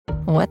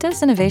What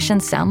does innovation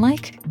sound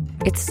like?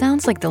 It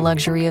sounds like the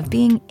luxury of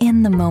being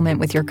in the moment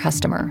with your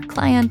customer,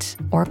 client,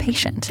 or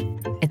patient.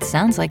 It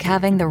sounds like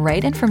having the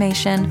right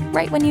information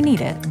right when you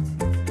need it.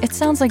 It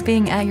sounds like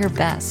being at your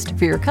best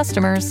for your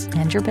customers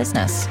and your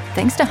business.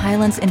 Thanks to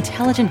Hyland's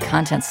intelligent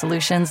content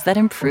solutions that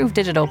improve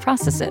digital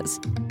processes,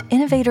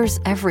 innovators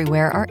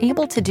everywhere are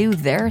able to do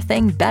their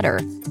thing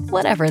better,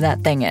 whatever that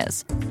thing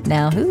is.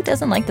 Now, who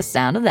doesn't like the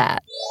sound of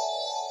that?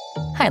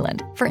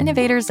 Hyland, for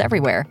innovators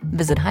everywhere.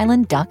 Visit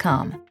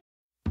hyland.com.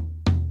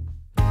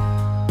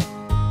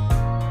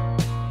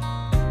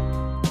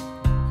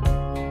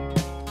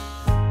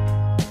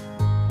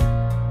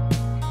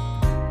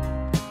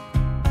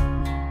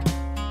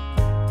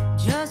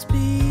 Just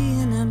be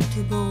an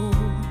empty bowl.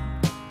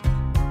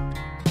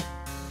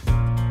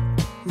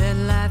 Let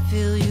life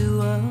fill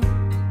you up.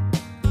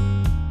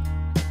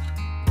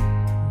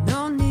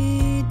 No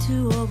need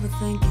to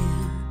overthink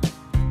it,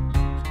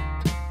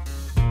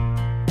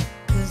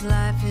 'cause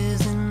life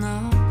is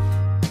enough.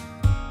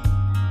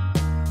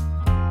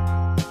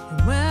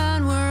 And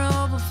when we're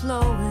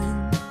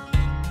overflowing,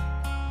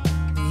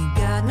 we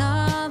got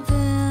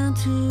nothing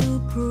to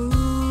prove.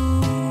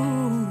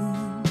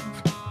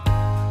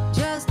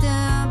 Just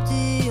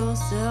empty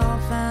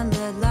yourself and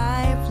let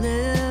life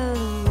live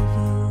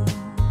you.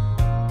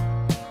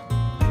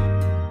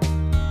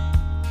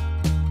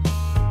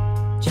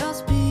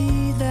 Just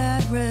be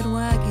that red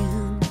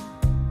wagon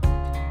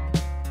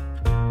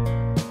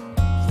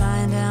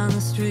flying down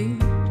the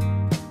street.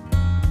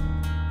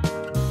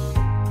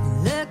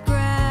 Let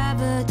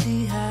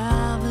gravity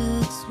have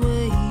its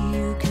way.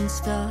 You can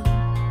stop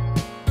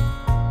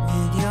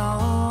with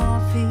your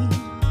feet.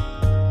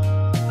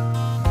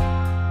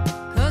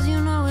 'Cause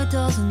you know it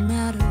doesn't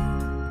matter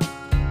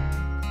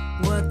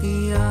what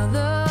the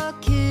other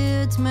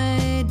kids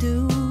may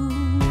do.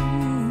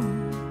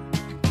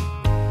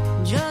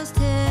 Just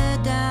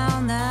head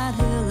down that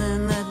hill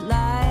and let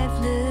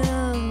life live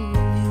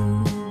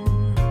you.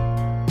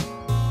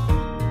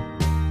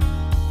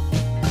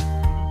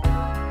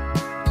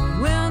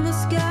 When the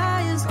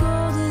sky is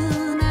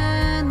golden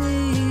and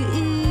the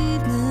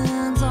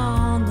evening's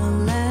on the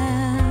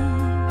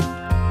land,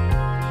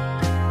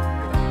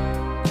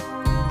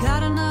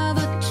 got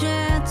another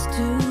chance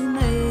to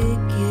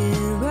make it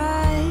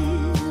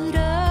right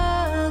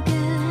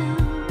again.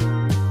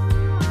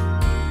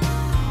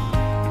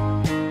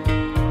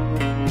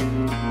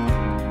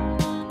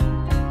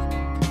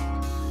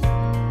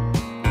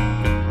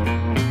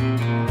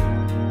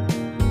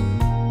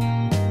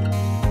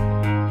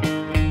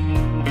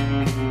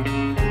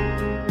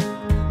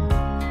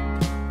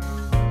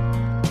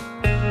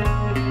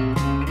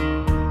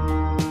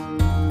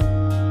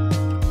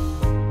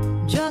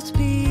 Just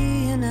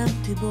be an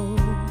empty bowl.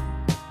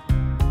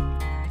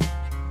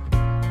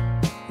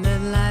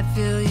 Let life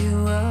fill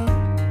you up.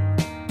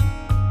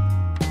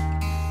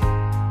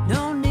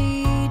 No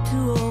need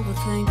to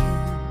overthink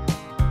it,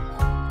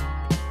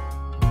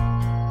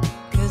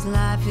 'cause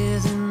life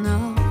is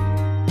enough.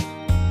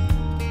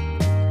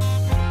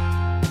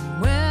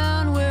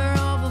 When we're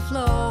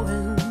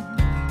overflowing,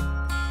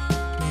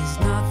 there's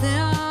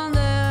nothing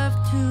left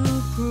to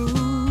prove.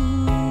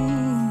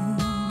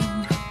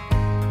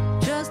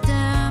 Just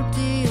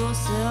empty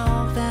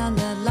yourself and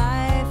let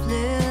life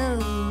live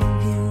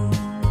you.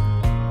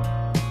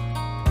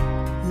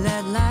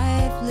 Let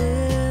life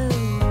live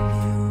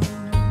you.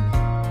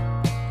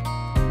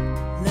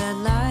 Let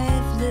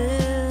life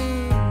live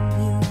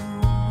you.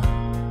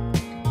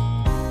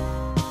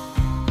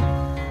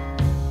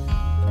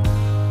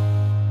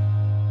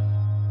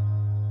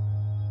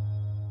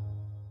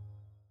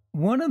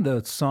 One of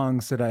the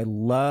songs that I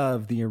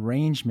love the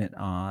arrangement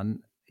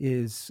on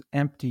is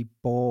Empty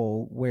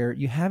Bowl, where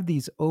you have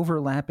these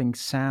overlapping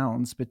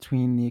sounds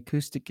between the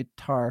acoustic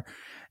guitar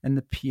and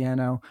the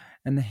piano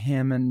and the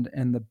Hammond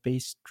and the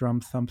bass drum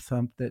thump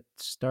thump that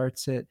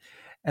starts it.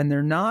 And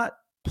they're not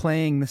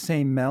playing the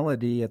same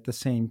melody at the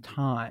same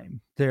time.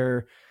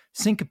 They're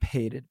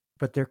syncopated,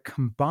 but they're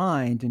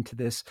combined into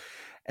this.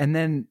 And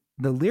then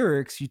the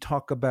lyrics, you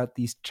talk about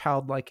these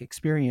childlike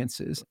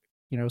experiences.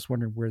 I was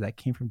wondering where that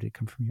came from. Did it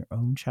come from your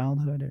own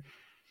childhood? Or?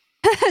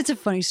 It's a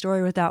funny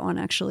story with that one,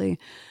 actually.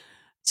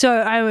 So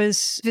I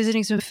was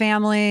visiting some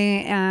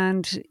family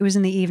and it was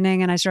in the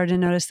evening and I started to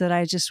notice that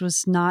I just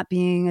was not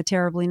being a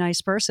terribly nice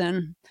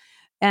person.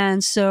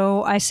 And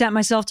so I sent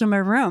myself to my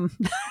room.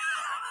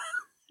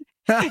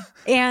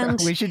 And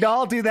we should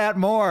all do that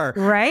more.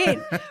 Right?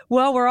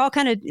 Well, we're all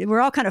kind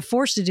of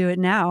forced to do it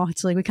now.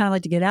 It's like we kind of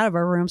like to get out of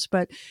our rooms,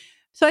 but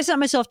so I sent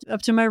myself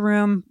up to my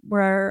room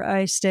where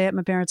I stay at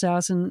my parents'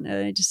 house, and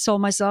I just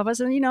told myself, I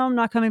said, I'm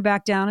not coming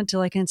back down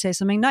until I can say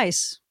something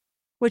nice,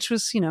 which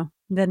was,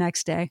 the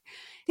next day. I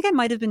think I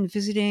might have been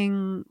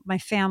visiting my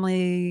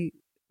family,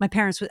 my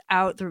parents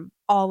without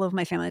all of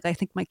my family. Like, I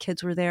think my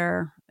kids were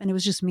there and it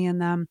was just me and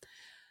them.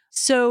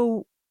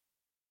 So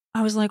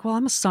I was like, well,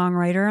 I'm a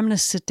songwriter. I'm going to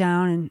sit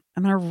down and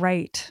I'm going to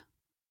write.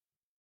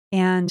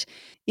 And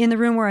in the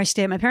room where I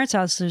stay at my parents'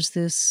 house, there's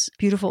this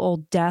beautiful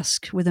old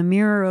desk with a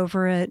mirror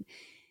over it.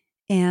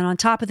 And on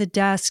top of the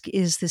desk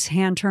is this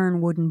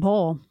hand-turned wooden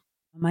bowl.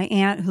 My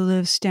aunt, who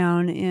lives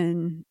down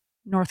in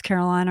North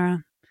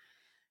Carolina,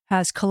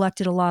 has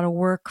collected a lot of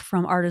work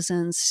from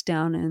artisans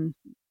down in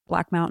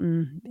Black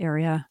Mountain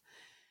area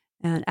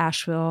and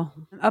Asheville,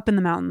 up in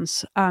the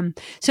mountains.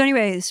 So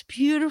anyway, this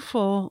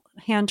beautiful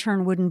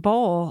hand-turned wooden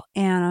bowl.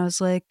 And I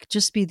was like,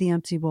 just be the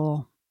empty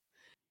bowl.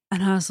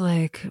 And I was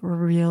like,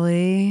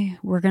 really?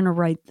 We're going to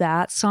write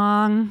that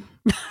song?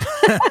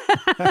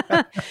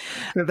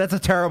 That's a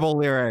terrible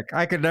lyric.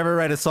 I could never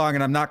write a song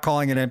and I'm not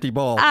calling it Empty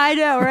Bowl. I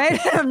know, right?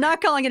 I'm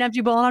not calling it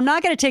Empty Bowl. And I'm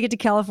not going to take it to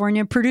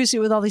California and produce it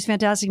with all these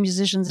fantastic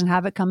musicians and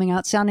have it coming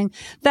out sounding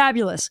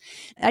fabulous.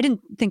 I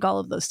didn't think all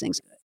of those things.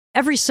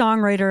 Every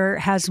songwriter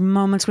has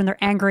moments when they're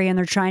angry and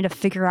they're trying to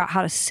figure out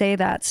how to say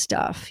that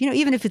stuff. You know,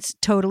 even if it's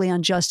totally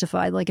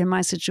unjustified, like in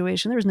my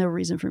situation, there was no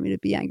reason for me to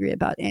be angry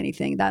about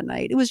anything that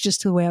night. It was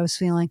just the way I was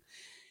feeling.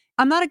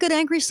 I'm not a good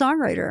angry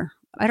songwriter.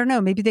 I don't know,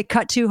 maybe they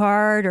cut too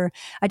hard, or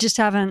I just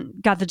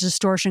haven't got the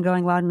distortion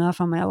going loud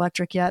enough on my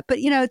electric yet.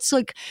 But, you know, it's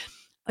like,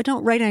 I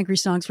don't write angry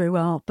songs very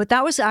well. But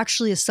that was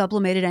actually a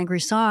sublimated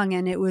angry song.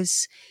 And it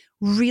was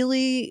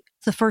really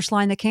the first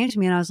line that came to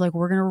me. And I was like,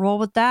 we're going to roll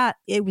with that.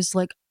 It was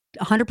like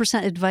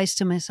 100% advice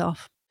to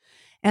myself.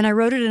 And I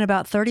wrote it in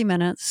about 30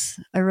 minutes.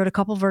 I wrote a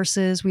couple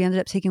verses. We ended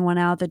up taking one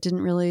out that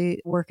didn't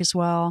really work as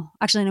well.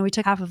 Actually, no, we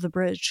took half of the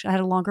bridge. I had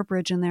a longer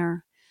bridge in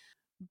there.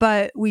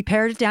 But we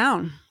pared it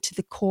down to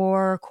the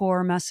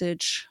core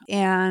message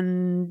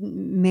and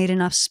made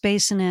enough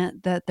space in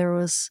it that there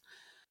was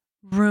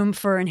room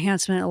for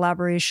enhancement,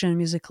 elaboration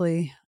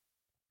musically.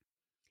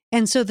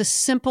 And so the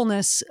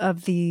simpleness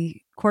of the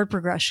chord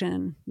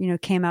progression, you know,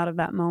 came out of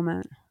that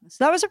moment.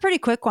 So that was a pretty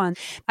quick one.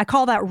 I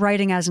call that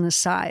writing as an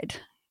aside.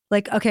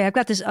 Like, okay, I've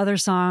got this other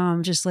song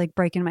I'm just like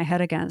breaking my head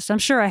against. I'm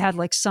sure I had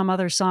like some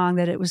other song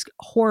that it was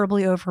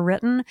horribly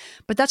overwritten,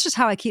 but that's just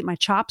how I keep my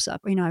chops up.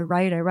 You know, I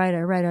write,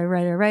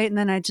 and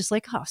then I just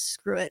like, oh,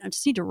 screw it. I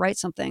just need to write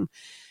something.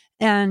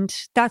 And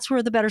that's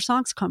where the better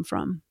songs come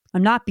from.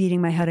 I'm not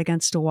beating my head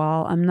against a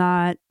wall. I'm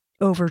not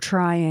over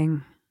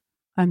trying.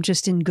 I'm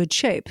just in good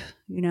shape,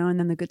 you know, and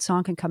then the good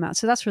song can come out.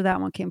 So that's where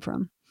that one came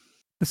from.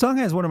 The song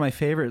has one of my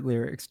favorite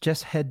lyrics,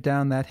 just head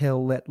down that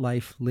hill, let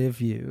life live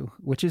you,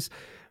 which is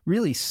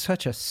really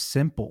such a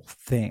simple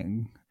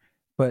thing,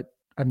 but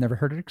I've never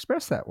heard it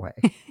expressed that way.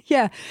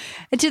 Yeah.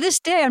 And to this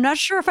day, I'm not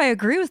sure if I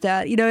agree with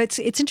that. You know, it's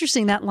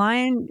interesting. That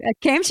line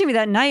came to me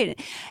that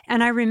night.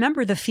 And I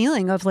remember the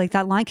feeling of like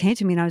that line came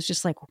to me and I was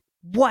just like,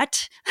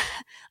 what?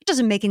 It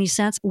doesn't make any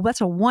sense. Well,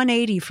 that's a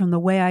 180 from the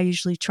way I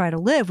usually try to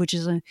live, which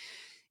is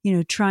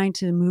trying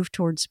to move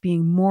towards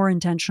being more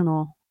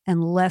intentional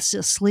and less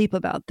asleep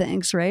about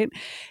things, right?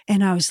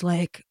 And I was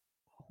like,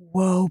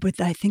 whoa,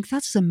 but I think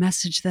that's the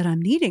message that I'm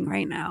needing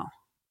right now.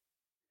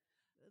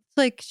 It's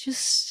like,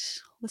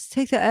 just let's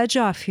take the edge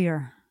off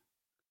here.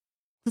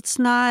 Let's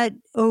not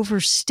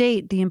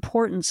overstate the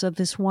importance of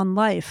this one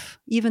life,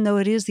 even though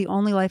it is the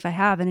only life I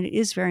have, and it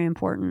is very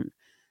important.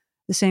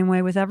 The same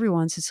way with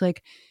everyone's. It's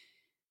like,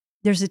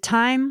 there's a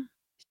time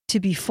to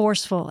be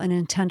forceful and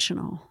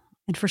intentional.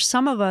 And for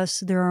some of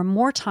us, there are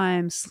more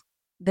times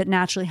that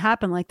naturally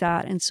happen like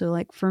that. And so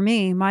like for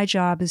me, my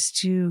job is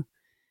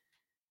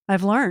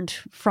I've learned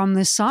from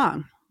this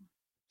song,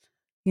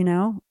 you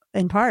know,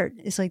 in part,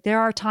 it's like there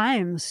are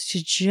times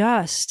to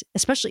just,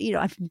 especially, you know,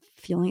 I've been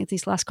feeling it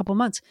these last couple of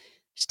months.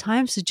 There's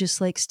times to just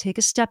like take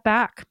a step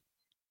back,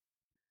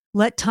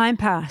 let time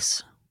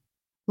pass,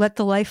 let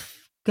the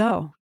life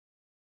go.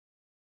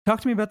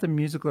 Talk to me about the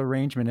musical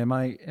arrangement. Am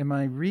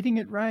I reading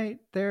it right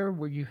there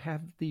where you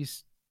have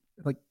these,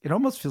 like, it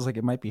almost feels like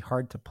it might be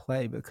hard to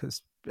play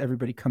because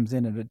everybody comes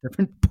in at a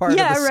different part of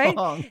the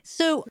song.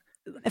 So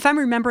if I'm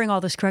remembering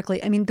all this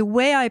correctly, I mean, the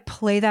way I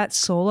play that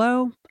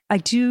solo, I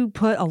do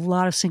put a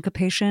lot of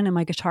syncopation in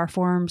my guitar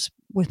forms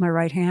with my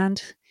right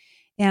hand.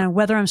 And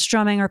whether I'm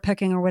strumming or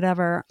picking or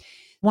whatever,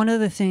 one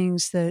of the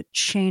things that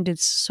Shane did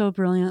so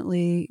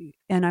brilliantly,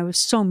 and I was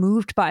so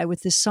moved by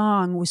with this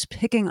song, was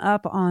picking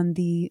up on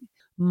the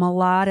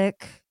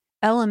melodic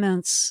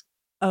elements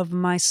of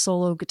my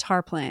solo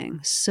guitar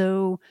playing.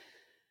 So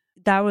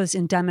that was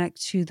endemic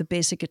to the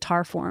basic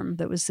guitar form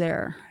that was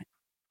there.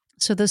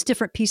 So those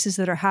different pieces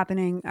that are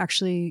happening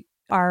actually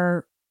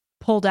are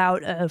pulled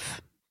out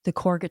of the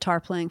core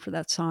guitar playing for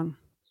that song.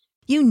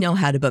 You know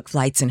how to book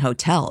flights and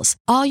hotels.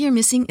 All you're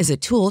missing is a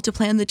tool to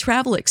plan the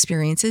travel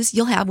experiences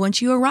you'll have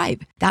once you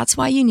arrive. That's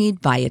why you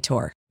need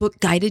Viator. Book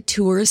guided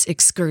tours,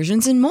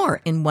 excursions, and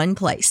more in one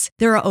place.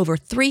 There are over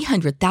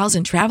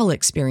 300,000 travel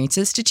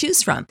experiences to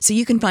choose from, so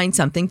you can find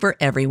something for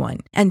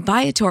everyone. And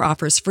Viator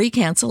offers free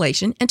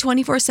cancellation and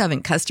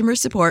 24/7 customer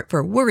support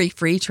for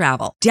worry-free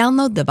travel.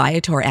 Download the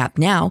Viator app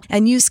now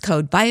and use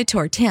code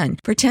Viator10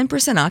 for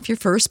 10% off your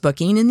first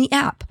booking in the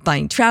app.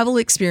 Find travel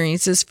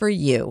experiences for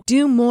you.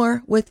 Do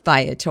more with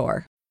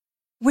Viator.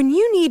 When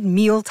you need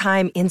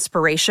mealtime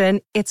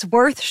inspiration, it's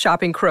worth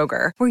shopping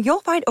Kroger, where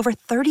you'll find over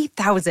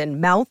 30,000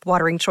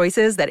 mouth-watering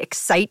choices that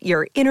excite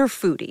your inner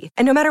foodie.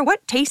 And no matter what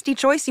tasty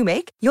choice you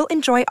make, you'll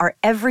enjoy our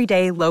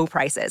everyday low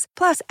prices,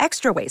 plus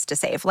extra ways to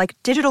save, like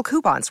digital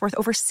coupons worth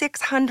over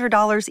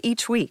 $600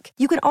 each week.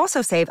 You can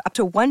also save up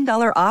to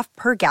 $1 off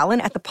per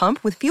gallon at the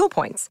pump with fuel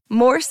points.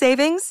 More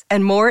savings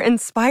and more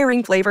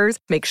inspiring flavors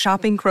make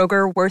shopping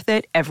Kroger worth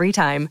it every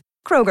time.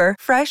 Kroger,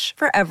 fresh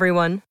for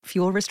everyone.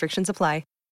 Fuel restrictions apply.